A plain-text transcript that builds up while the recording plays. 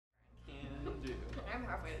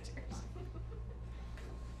halfway to cheers.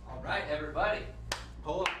 All right, everybody.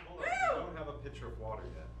 Hold on. I don't have a pitcher of water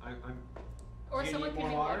yet. Or Do you someone need can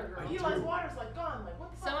more do water? water. Eli's water's like gone. Like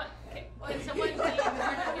what the fuck? Can someone do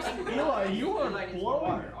Eli, you are Eli needs more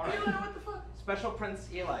blowing. water. All right. Eli, what the fuck? Special Prince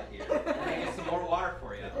Eli here. We're gonna get some more water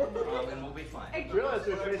for you, and we'll be fine. I realize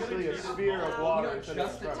there's basically a sphere of water. You know,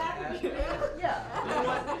 just a tad. Yeah. You know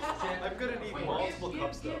what? Jen, I'm gonna need Wait, multiple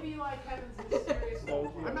cups give though. Eli Kevin's mysterious water.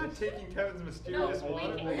 I'm not taking Kevin's mysterious No,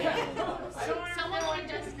 water. someone can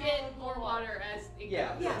just get more water as it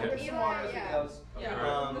Yeah, goes. we'll get some water as it goes.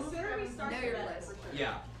 Yeah. The sooner we start, Know the your better, list. for sure.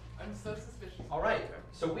 Yeah. I'm so suspicious. All right.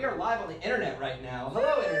 So we are live on the internet right now.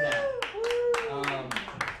 Hello, internet.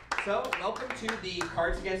 So welcome to the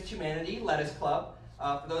Cards Against Humanity Lettuce Club.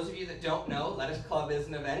 For those of you that don't know, Lettuce Club is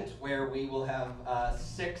an event where we will have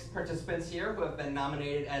 6 participants here who have been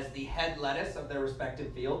nominated as the head lettuce of their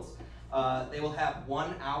respective fields. They will have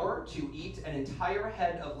 1 hour to eat an entire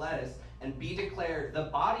head of lettuce and be declared the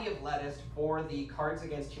body of lettuce for the Cards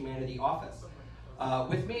Against Humanity office.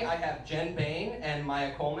 With me, I have Jen Bain and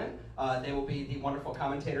Maya Coleman. They will be the wonderful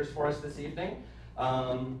commentators for us this evening.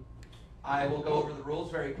 I will go over the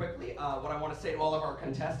rules very quickly. What I want to say to all of our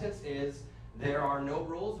contestants is there are no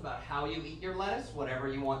rules about how you eat your lettuce. Whatever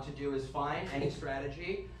you want to do is fine. Any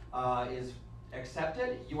strategy is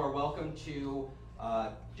accepted. You are welcome to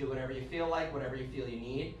do whatever you feel like, whatever you feel you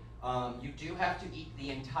need. You do have to eat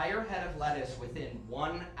the entire head of lettuce within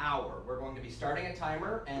 1 hour. We're going to be starting a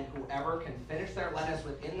timer, and whoever can finish their lettuce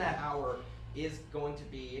within that hour is going to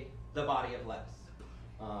be the body of lettuce.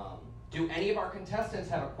 Do any of our contestants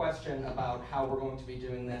have a question about how we're going to be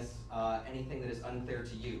doing this? Anything that is unclear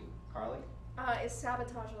to you? Carly? Is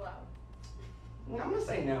sabotage allowed? I'm going to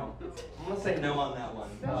say no. I'm going to say no on that one.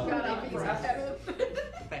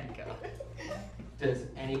 Thank God. Does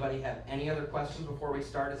anybody have any other questions before we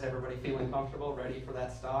start? Is everybody feeling comfortable, ready for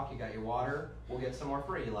that stock? You got your water? We'll get some more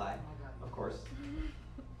for Eli, of course.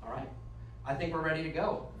 All right. I think we're ready to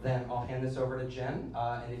go. Then I'll hand this over to Jen,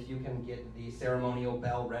 and if you can get the ceremonial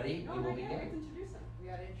bell ready, we will begin. Introduce him. We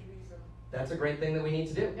gotta introduce him. That's a great thing that we need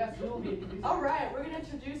to do. Yes, we will be introducing. All right, we're going to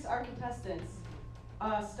introduce our contestants.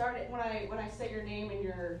 Start it when I say your name and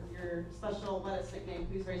your special lettuce nickname.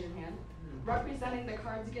 Please raise your hand. Representing the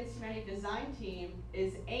Cards Against Humanity design team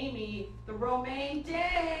is Amy, the Romaine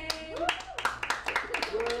Dame.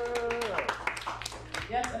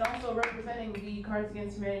 Yes, and also representing the Cards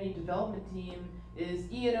Against Humanity development team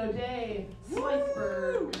is Ian O'Day,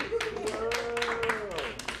 Sliceberg.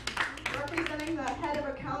 Representing the head of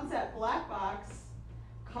accounts at Black Box,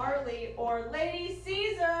 Carly or Lady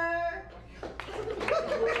Caesar.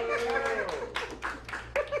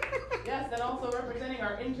 Yes, and also representing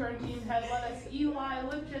our intern team head lettuce, Eli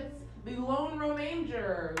Lipschitz, the Lone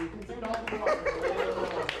Romanger, who consumed all the water.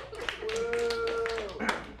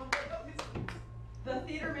 The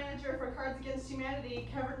theater manager for Cards Against Humanity,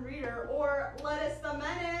 Kevin Reeder, or Lettuce the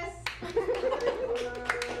Menace.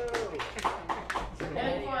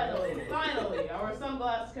 And finally, our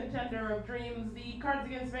sunglass contender of dreams, the Cards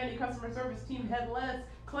Against Humanity customer service team head lettuce,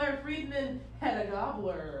 Claire Friedman, Hedda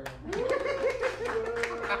Gobbler.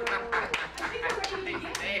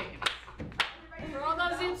 For all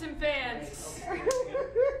those Simpson fans.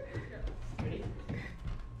 Ready?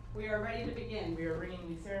 We are ready to begin. We are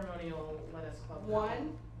ringing the ceremonial lettuce club.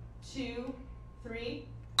 1, 2, 3,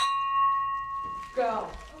 go.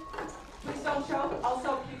 Please don't choke.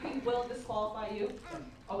 Also, puking will disqualify you.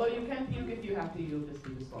 Although you can puke if you have to, you'll just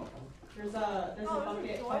be disqualified. There's a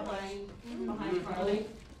bucket behind Carly.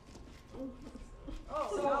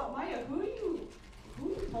 So Maya, who are you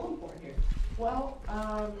pulling for here? Well,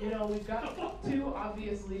 we've got 2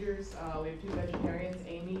 obvious leaders. We have 2 vegetarians,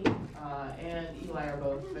 Amy and Eli are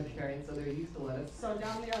both vegetarians, so they're used to lettuce. So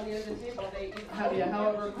down there on the end of the table, they eat.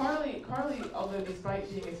 However, Carly, although despite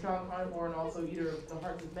being a strong carnivore and also eater of the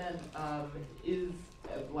hearts of men, is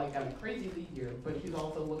like a crazy lead here, but she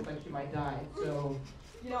also looks like she might die. So,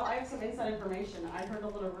 I have some inside information. I heard a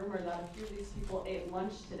little rumor that a few of these people ate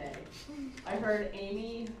lunch today. I heard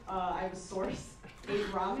Amy, I have a source, ate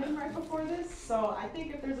ramen right before this. So I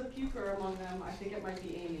think if there's a puker among them, I think it might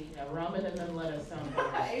be Amy. yeah, ramen and then lettuce sound.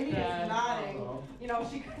 Amy is nodding.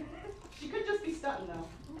 She could just be stunting though.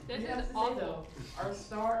 This You have is to say, awful. though, our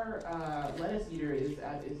star lettuce eater is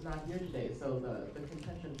not here today, so the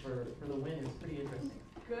contention for the win is pretty interesting.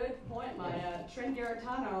 Good point, Maya. Trin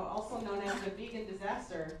Garitano, also known as the vegan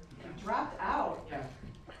disaster, dropped out. Yeah.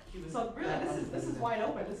 She was So really, this is wide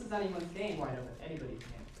open. This is anyone's game. wide open. Anybody's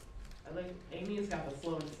game. I like Amy's got the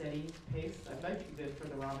slow and steady pace. I bet she's good for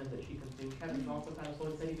the ramen that she consumes. Kevin's also kind of slow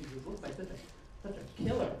and steady because he looks like this. Such a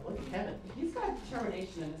killer. Look at Kevin. He's got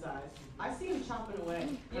determination in his eyes. I see him chomping away.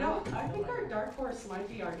 You know, I think our dark horse might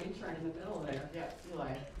be our intern in the middle there. Yeah, Eli.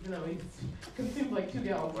 Even though he's consumed like 2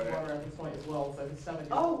 gallons of water at this point as well, so his stomach is.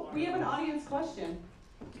 Oh, we have an audience question.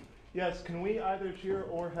 Yes, can we either cheer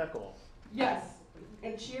or heckle? Yes,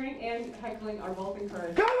 and cheering and heckling are both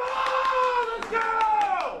encouraged. Come on! Let's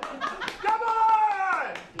go! Come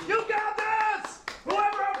on! You got this!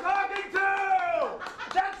 Whoever I'm talking to!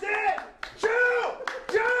 That's it! Chew!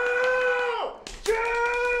 Chew! Chew!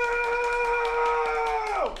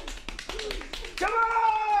 Come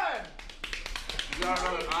on! You got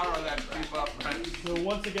another hour of that to keep up, man. So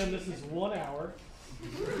once again, this is 1 hour.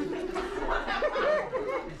 1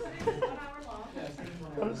 hour long.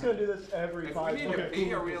 I'm just gonna do this every If we 5 need to minutes.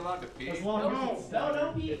 pee, are we allowed to pee? As long as it's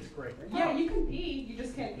No, pee. it's great. Yeah, you can pee, you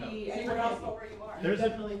just can't pee anywhere else but where you are. You There's a-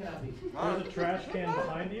 definitely cannot be. There's a trash can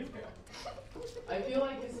behind you. I feel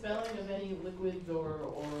like the smelling of any liquids or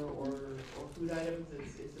food items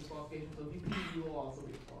is disqualification. So if you pee, you will also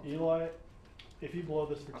be disqualified. Eli, if you blow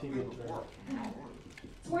this for I'll Team do the Military. work.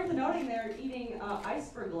 It's worth noting they're eating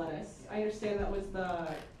iceberg lettuce. I understand that was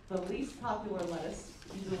the least popular lettuce.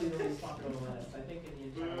 Easily the least popular lettuce, I think, in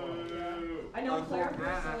the entire world. I know Claire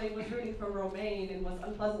personally was rooting for romaine and was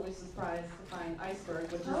unpleasantly surprised to find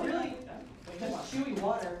iceberg, which is really just chewy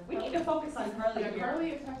water. We need to focus on Carly Yeah, here. Carly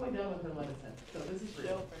is halfway done with her lettuce head, so this is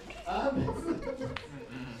real.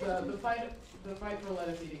 The fight for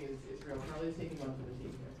lettuce eating is real. Carly's taking one for the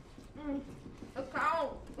team here. Let's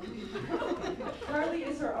go. Carly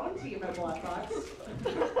is her own team at Black Box.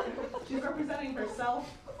 She's representing herself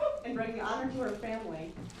and bringing honor to her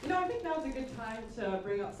family. You know, I think now's a good time to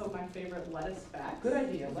bring up some of my favorite lettuce facts. Good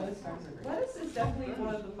idea. Lettuce facts are great. Lettuce is definitely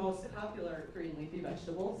one of the most popular green leafy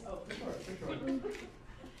vegetables. Oh, for sure.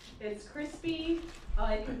 It's crispy,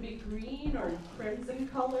 it can be green or crimson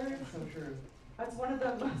colored. So true. That's one of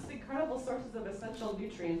the most incredible sources of essential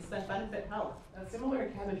nutrients that benefit health. Similar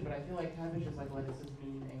to cabbage, but I feel like cabbage is like lettuce's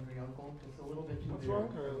mean, angry uncle. Just a little bit too What's bitter. wrong,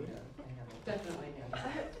 Carly? Yeah, I have it. Definitely.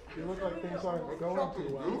 You look like things aren't going too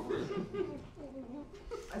well.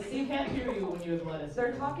 I see You can't hear you when you have lettuce.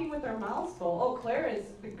 they're talking with their mouths full. Oh, Claire is,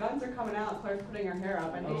 the guns are coming out. Claire's putting her hair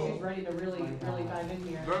up. I think Oh. she's ready to really dive in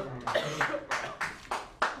here. Good.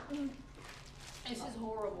 This is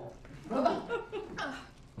horrible.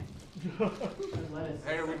 Lettuce.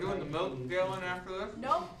 Hey, are we doing the milk gallon after this?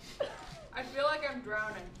 Nope. I feel like I'm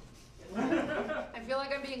drowning. I feel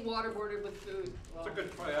like I'm being waterboarded with food. It's a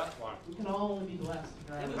good triathlon. We can all only be blessed to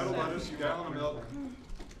drive. Head of lettuce, gallon of milk.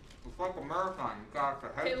 It's like a marathon. You got the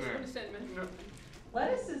Tablespoon of headband. cinnamon.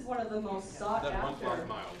 Lettuce is one of the most sought That runs after 5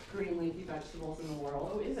 miles. green leafy vegetables in the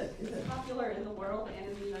world. Oh, is it? Is It's it? popular in the world and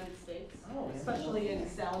in the United States, Oh, yeah. especially in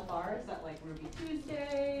salad bars at like Ruby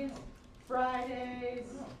Tuesdays, Fridays.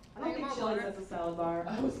 Oh. I don't think Chili's has a salad bar.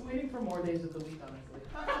 I was waiting for more days of the week, honestly.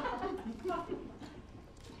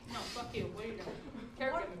 No, fuck you. What are you doing?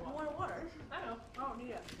 Carrot, give me one. water. I know. Oh,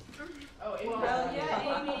 need it. Oh, Amy. Well,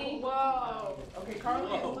 yeah, Amy. Whoa. Okay,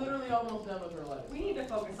 Carly is literally almost done with her lettuce. We need to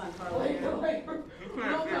focus on Wait, Carly. You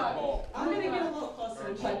can't see a bowl. I'm gonna get a little closer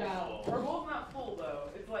and check out. Her bowl's not full though.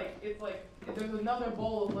 It's like there's another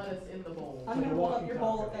bowl of lettuce in the bowl. I'm gonna hold up your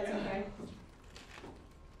bowl if that's okay.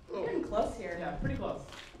 We're getting close here. Yeah, pretty close.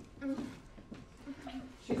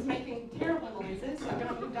 She's making terrible noises. I'm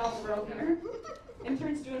gonna move down the road here.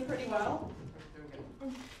 Intern's doing pretty well.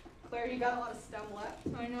 Claire, you got a lot of stem left.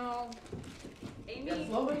 I know. Amy, Yeah,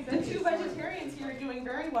 slow but the steady. two vegetarians here are doing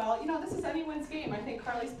very well. You know, this is anyone's game. I think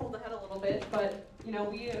Carly's pulled ahead a little bit, but you know,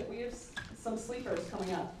 we have some sleepers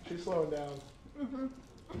coming up. She's slowing down.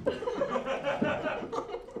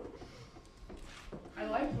 I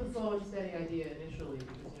liked the slow and steady idea initially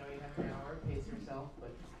because you have an hour, pace yourself, but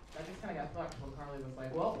that just kind of got fucked when Carly was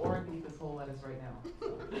like, well, or I can eat this whole lettuce right now.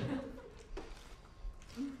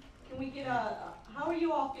 Can we get how are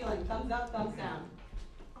you all feeling? Thumbs up, thumbs down?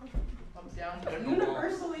 Thumbs down.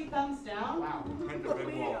 Universally thumbs down? Wow. Hit the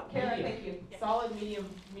big wall. Kara, thank you. Solid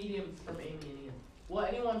mediums from Amy and Ian. Will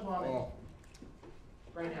anyone vomit Oh,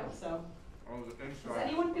 right now? So, oh, the does inside.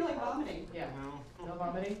 anyone feel like vomiting? Yeah. No. No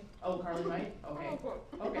vomiting? Oh, Carly might? Okay.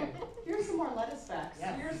 Okay. Here's some more lettuce facts.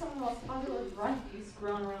 Yes. Here's some of the most popular varieties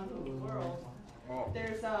grown around the world. Oh,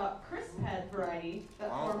 There's a crisp head variety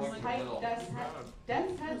that I don't forms like the tight, middle.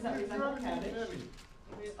 dense heads that resemble cabbage.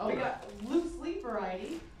 Oh, We got loose leaf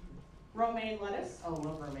variety, romaine lettuce, Oh,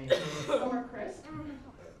 love romaine. some are crisp.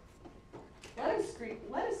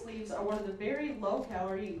 Lettuce leaves are one of the very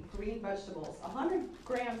low-calorie green vegetables. 100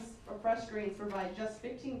 grams of fresh greens provide just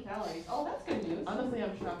 15 calories. Oh, that's good news. Honestly,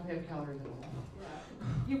 I'm shocked they have calories at all.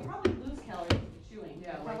 You probably lose calories with chewing.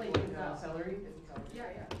 Yeah, probably like evens out. celery. Is it celery? Yeah,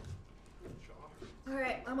 yeah.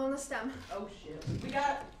 Alright, I'm on the stem. Oh shit. We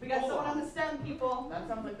got someone on the stem, people. That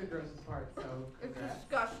sounds like the grossest part, so It's congrats.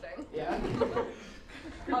 disgusting. Yeah.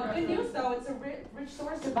 Good news though, it's a rich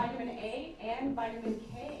source of vitamin A and vitamin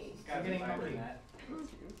K. I'm getting hungry. that.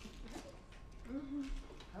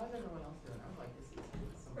 How's everyone else doing? I would like to see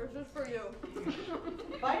some. This is for you.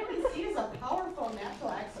 Vitamin C is a powerful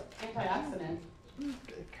natural antioxidant.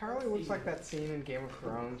 Carly looks like that scene in Game of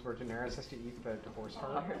Thrones where Daenerys has to eat the horse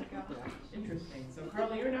heart. Yeah. Interesting. So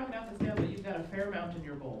Carly, you're knocking out the stem, but you've got a fair amount in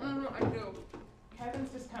your bowl. I do.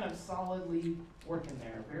 Kevin's just kind of solidly working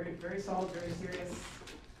there. Very, very solid, very serious.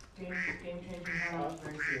 Game changing, hot,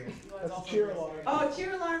 very serious. That's Also cheer very alarm. serious. Oh,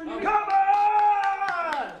 cheer alarm! Oh, Come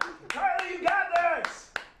on! Carly, you got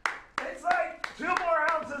this! It's like 2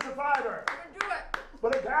 more ounces of fiber, I'm gonna do it.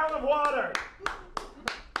 but a gallon of water.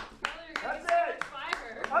 That's it!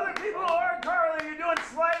 Fiber. Other people aren't, Carly. You're doing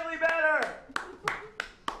slightly better.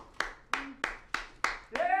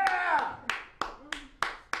 Yeah!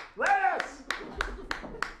 Lettuce!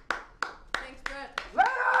 Thanks, Brett.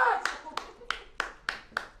 Lettuce!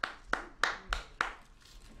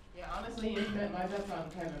 Yeah, honestly, you bet my bets on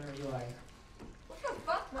Kevin or Eli. What the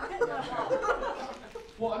fuck, man?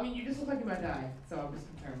 Well, I mean, you just look like you might die, so I'm just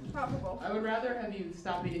concerned. Probable. I would rather have you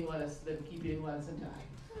stop eating lettuce than keep eating lettuce and die.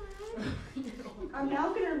 I'm now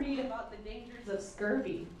going to read about the dangers of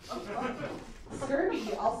scurvy.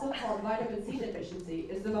 Scurvy, also called vitamin C deficiency,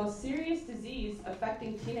 is the most serious disease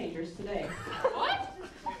affecting teenagers today.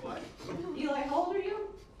 What? Eli, how old are you?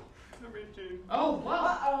 Oh, well.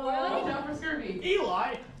 Uh-oh. Watch out for scurvy.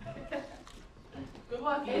 Eli! Good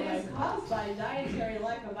luck, It Eli. is caused by dietary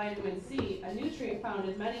lack of vitamin C, a nutrient found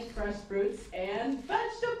in many fresh fruits and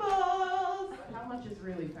vegetables. But how much is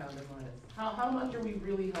really found in lettuce? How much are we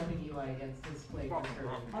really helping Eli against his plague of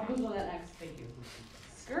scurvy? I'll Google that next. Thank you.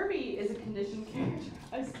 Scurvy is a condition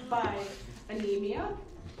characterized by anemia,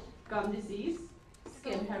 gum disease,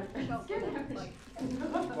 skin hemorrhage.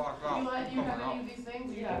 Fuck off. Eli, do you have any of these things?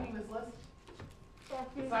 Are you Yeah. taking this list?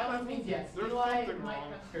 Silence means yes. There's Eli something might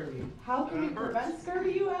wrong. have scurvy. How can we That hurts. prevent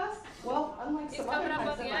scurvy, you ask? Well, unlike It's some other coming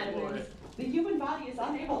up types on of the end. vitamins, the human body is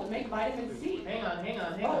unable to make vitamin C. Hang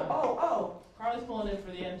on. Oh. Carly's pulling in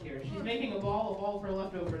for the end here. She's making a ball of all of her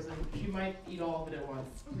leftovers, and she might eat all of it at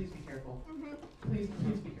once. Please be careful. Please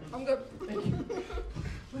be careful. I'm good. Thank you.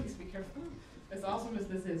 Please be careful. As awesome as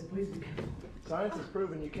this is, please be careful. Science has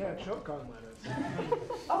proven you can't choke on lettuce.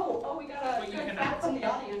 Oh, we got a Wait, you good cannot? fact from the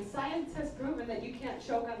audience. Science has proven that you can't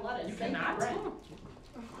choke on lettuce. You Thank cannot? Brent.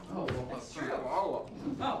 Oh, That's true. oh,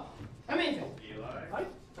 amazing.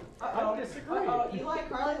 Uh-oh. I disagree. Uh-oh, Eli,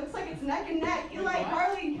 Carly, looks like it's neck and neck. Eli,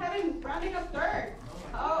 Carly, and Kevin rounding up third.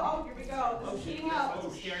 Oh, here we go. This is heating up.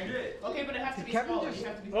 This is scary. Okay, but it has to be Kevin swallowed. just- You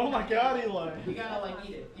have to be. Oh my God, Eli. You gotta like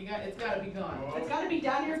eat it. It's gotta be gone. It's got to be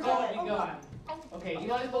down your It's gotta gullet. be gone. Okay,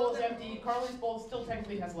 Eli's bowl is empty. Carly's bowl still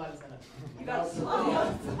technically has lettuce in it. You got to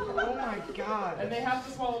swallow. Oh my God. And they have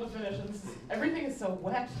to swallow to finish. And everything is so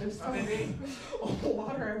wet. There's so much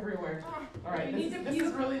water everywhere. All right, You need to this puke.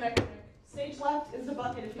 is really neck and neck. Stage left is the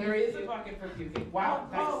bucket if you There is a puke. bucket for puking. Wow,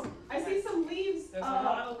 Oh, nice. I see some leaves. There's a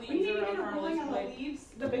lot of we leaves need to around get a ruling on the Carly's leaves.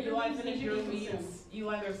 The bigger Eli, leaves finish need your to be consumed. leaves.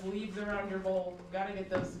 Eli, there's leaves around your bowl. Gotta get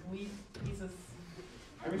those leaf pieces.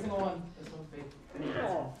 Every single one. This one's big.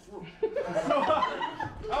 Oh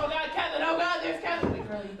God, Kevin! Oh God, there's Kevin! Wait,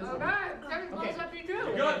 Carly, eat this Oh one. God, Kevin Okay. close up you too.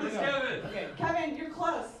 Okay, got here we this, go. Kevin. Okay. Kevin, you're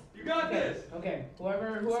close. You got Okay. this. Okay.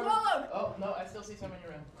 Whoever. Swallowed. Oh no, I still see some in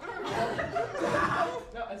your room.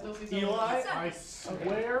 No, I still see some. Eli, I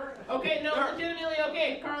swear. Okay, no, legitimately.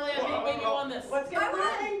 Okay, Carly, I think maybe you won this. Let's get a I won.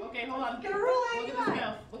 ruling. Okay, hold on. Get a ruling. Look at this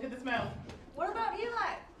mouth. Look at this mouth. What about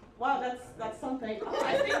Eli? Wow, that's something.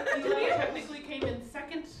 I think Eli technically came in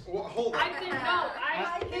second. Well, hold I didn't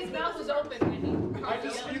know. His mouth was open when he. I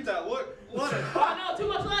dispute that. Look, lettuce. Oh no, too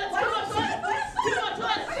much lettuce! Too much lettuce! Too much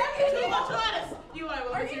lettuce! Too much lettuce! Eli,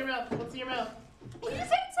 well, let's see your mouth. Let's see your mouth. You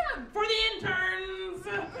just ate some. For the interns!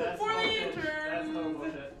 For the interns!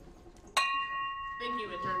 bullshit. Thank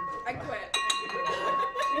you, intern. I quit.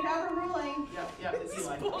 We have a ruling. Yep, it's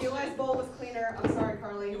Eli. Eli's bowl was cleaner. I'm sorry,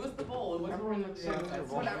 Carly. It was the bowl. It wasn't really the outside.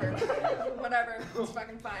 Whatever. Whatever. It's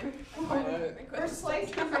fucking fine. I quit. First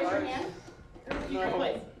place, please raise your hand. First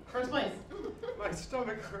place. First place. My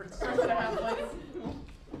stomach hurts. First and a half place.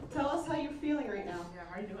 Tell us how you're feeling right now. Yeah,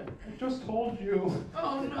 how are you doing? I just told you.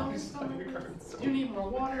 Oh no, your stomach hurts. Do you need more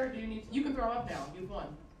water? Do you need? You can throw up now. You've won.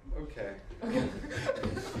 Okay.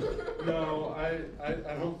 No, I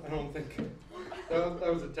don't think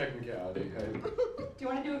that was a technicality. Do you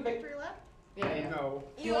want to do a victory lap? Yeah. No.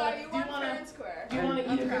 Do you Eli, wanna- you do you won wanna- fair and square. Do you want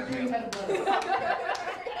to eat a victory head of lettuce?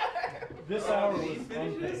 This hour was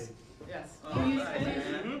unpaid. Yes. Oh, Please nice,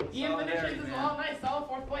 finish. man. Ian finishes as well. Nice. Solid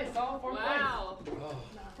fourth place. Solid fourth Wow.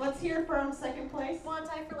 Let's hear from second place. One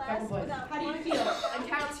tie for Second last. place. Without How do you one. feel?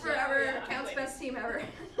 Accounts forever. Accounts best team ever.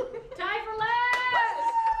 Tie for last!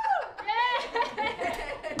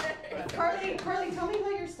 Yay! Carly, tell me how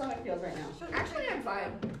your stomach feels right now. Actually, I'm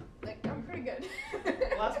fine. Like, I'm pretty good.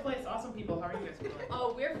 Last place. Awesome people. How are you guys feeling?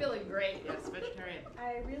 Oh, we're feeling great. Yes, vegetarian.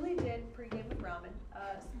 I really did pregame with ramen,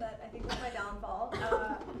 so that I think was my downfall.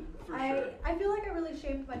 For sure. I feel like I really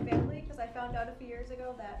shamed my family because I found out a few years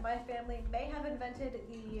ago that my family may have invented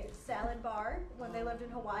the salad bar when they lived in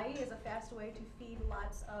Hawaii as a fast way to feed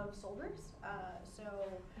lots of soldiers. So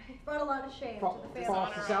it brought a lot of shame to the family.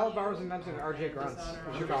 False. Salad bar was invented at RJ Grunts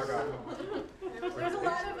in Chicago. There's a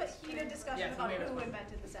lot of heated discussion Yes, about we made who it.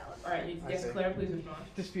 invented the salad All bar. right. I Yes, see. Claire, please respond.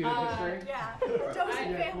 Disputed history. Yeah, Joseph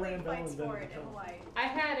Yeah, family Graham Bell fights for it invented in the Hawaii. I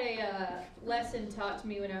had a lesson taught to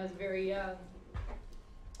me when I was very young.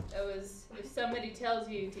 That was, if somebody tells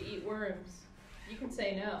you to eat worms, you can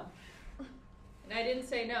say no. And I didn't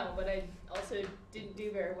say no, but I also didn't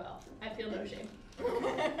do very well. I feel no shame.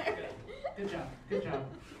 Good job. Good job.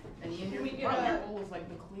 And Ian, your We get your a- bowl is like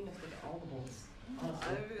the cleanest of all the bowls.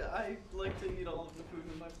 Honestly. I like to eat all of the food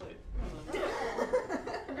in my plate.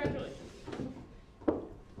 Congratulations.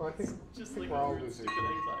 Well, I think, Just I think like we're all weird, losing.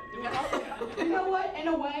 stupid anxiety. You know what? In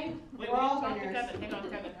a way, Wait, we're all talk to winners. Kevin. Hang on,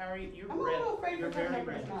 Kevin. How are you? You're I'm a red. little afraid You're for Kevin very at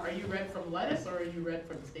red. first now. Are you red from lettuce or are you red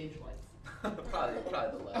from the stage lights? probably the last.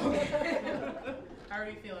 How are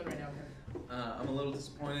you feeling right now, Kevin? I'm a little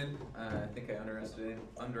disappointed. I think I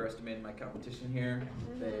underestimated my competition here.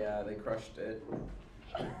 They crushed it,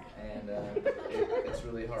 and it's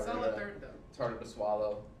really hard. Solid third though. It's harder to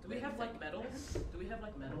swallow. Do we have like medals? Do we have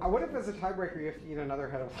like medals? What if as a tiebreaker you have to eat another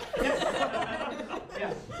head of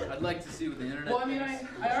Yeah. I'd like to see what the internet. Well, I mean, I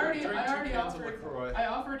already Drink 2 cans of offered. LaCroix. I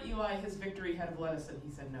offered Eli his victory head of lettuce, and he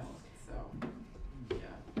said no. So, yeah.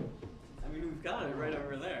 I mean, we've got it right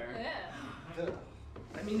over there. Yeah.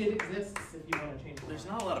 I mean, it exists if you want to change it. There's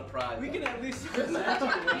not a lot of pride. We can at least. Big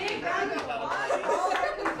round of applause for all our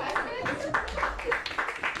contestants.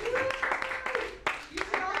 You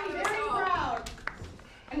should all be very proud.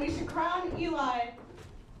 And we should crown Eli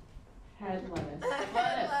head lettuce.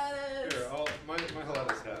 Lettuce. Here, my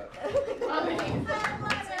lettuce hat.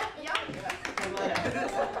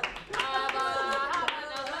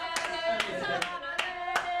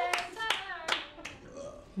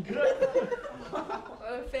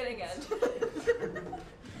 Fitting end.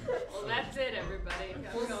 Well, that's it, everybody.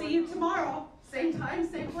 We'll see you tomorrow. Same time,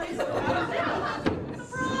 same place. Surprise! I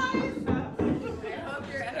hope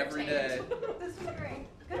you're entertained. Every day. This was great.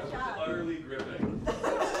 Good That was job. utterly gripping. I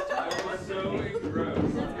was so engrossed.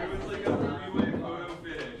 It was like a three-way photo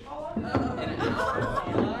finish.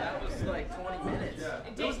 That was like 20 minutes. Yeah.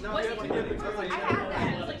 It That was did- not was 20 it- minutes. That was like I 10 had minutes.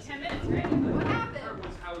 that. It was like 10 minutes, right? What happened?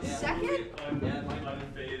 Was how Second?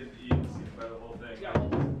 unfazed Ian seemed by the whole thing.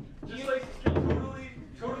 Just like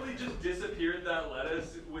totally just disappeared that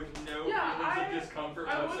lettuce with no feelings of discomfort I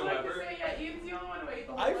would like to whatsoever. say, yeah, Ian's the only one who ate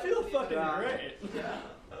the whole I lettuce. feel fucking great. Yeah.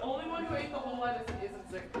 Only one who ate the whole lettuce and isn't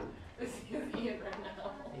sick is Ian right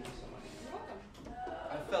now. Thank you so much.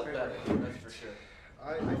 I felt better, that's for sure. I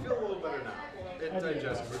feel a little better now. It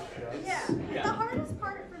digests pretty fast. Yeah. The hardest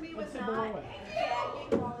part for me was not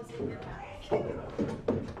gagging while it's in your mouth.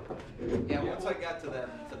 Yeah, once I got to the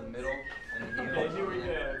middle and the heel. Here we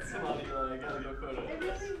go. Somebody like got a good photo. It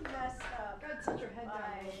really messed up. God, set your head down.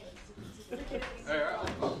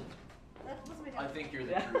 That was my I downfall. think you're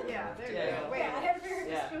the Yeah, there you go. Wait, I had to figure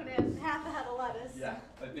Yeah. the spoon in half a head of lettuce. Yeah,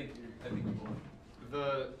 I think you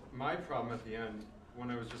will. My problem at the end, when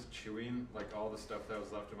I was just chewing, like all the stuff that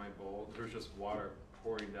was left in my bowl, there was just water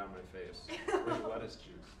pouring down my face, like lettuce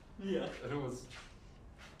juice. Yeah. And it was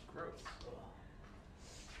gross.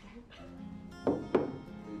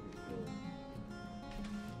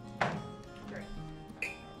 Great.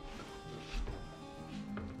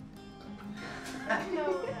 No,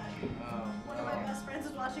 one of my best friends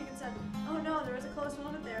was watching and said, "Oh no, there was a close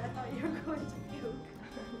moment there. I thought you were going to puke."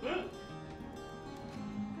 Good times.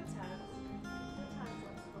 Good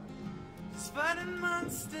times. Fighting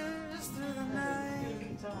monsters through the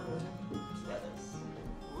night.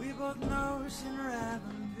 We both know shouldn't rather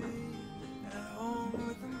be at home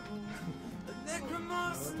with them both. The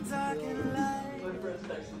necromorphs and talking light. My friend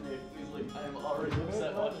texted me, he's like, I am already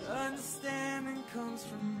upset watching. Understanding comes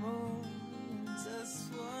from